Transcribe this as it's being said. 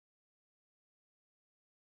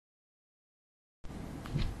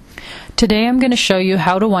Today I'm going to show you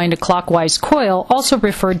how to wind a clockwise coil, also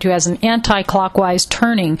referred to as an anti-clockwise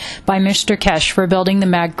turning, by Mr. Keshe for building the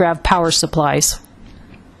Maggrav Power Supplies.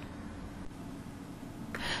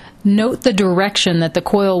 Note the direction that the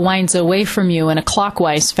coil winds away from you in a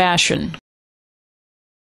clockwise fashion.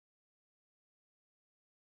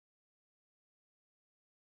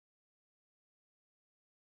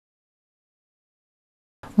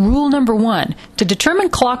 Rule number 1. To determine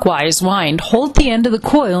clockwise wind, hold the end of the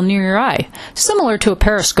coil near your eye, similar to a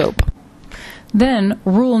periscope. Then,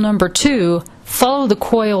 rule number 2, follow the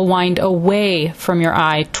coil wind away from your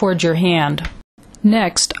eye towards your hand.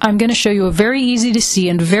 Next, I'm going to show you a very easy to see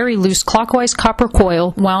and very loose clockwise copper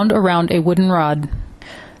coil wound around a wooden rod.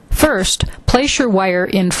 First, place your wire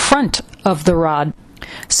in front of the rod.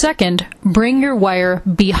 Second, bring your wire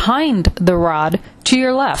behind the rod to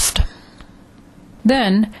your left.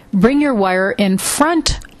 Then, bring your wire in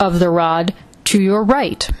front of the rod to your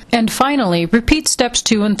right. And finally, repeat steps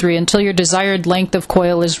 2 and 3 until your desired length of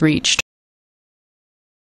coil is reached.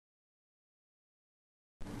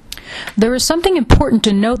 There is something important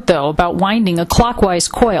to note, though, about winding a clockwise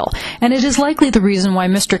coil, and it is likely the reason why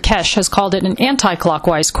Mr. Keshe has called it an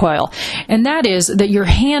anti-clockwise coil, and that is that your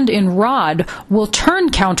hand and rod will turn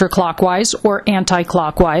counterclockwise or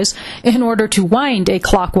anti-clockwise in order to wind a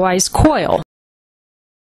clockwise coil.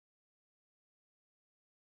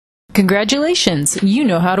 Congratulations! You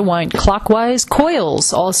know how to wind clockwise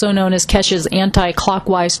coils, also known as Keshe's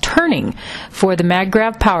anti-clockwise turning, for the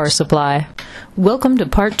Maggrav Power Supply. Welcome to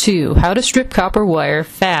Part 2, how to strip copper wire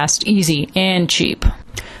fast, easy, and cheap.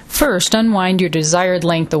 First, unwind your desired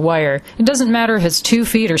length of wire. It doesn't matter if it's 2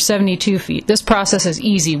 feet or 72 feet. This process is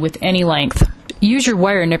easy with any length. Use your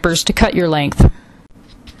wire nippers to cut your length.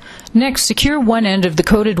 Next, secure one end of the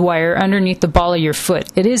coated wire underneath the ball of your foot.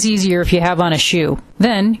 It is easier if you have on a shoe.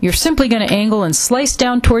 Then, you're simply going to angle and slice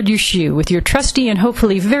down toward your shoe with your trusty and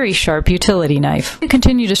hopefully very sharp utility knife. You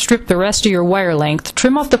continue to strip the rest of your wire length.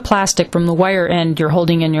 Trim off the plastic from the wire end you're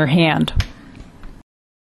holding in your hand.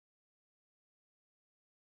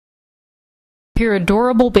 If your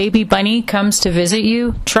adorable baby bunny comes to visit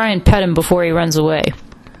you, try and pet him before he runs away.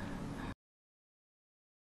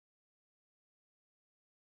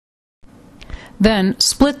 Then,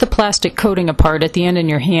 split the plastic coating apart at the end in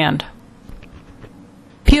your hand.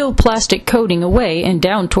 Peel plastic coating away and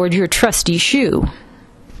down toward your trusty shoe.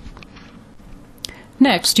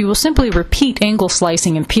 Next, you will simply repeat angle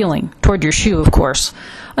slicing and peeling, toward your shoe of course,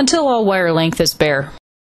 until all wire length is bare.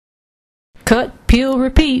 Cut, peel,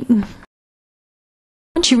 repeat.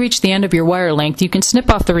 Once you reach the end of your wire length, you can snip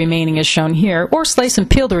off the remaining as shown here, or slice and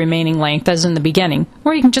peel the remaining length as in the beginning,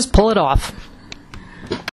 or you can just pull it off.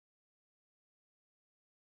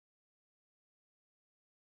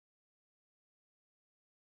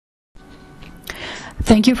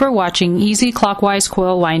 Thank you for watching Easy Clockwise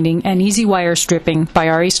Coil Winding and Easy Wire Stripping by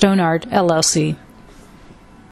RE Stone Art, LLC.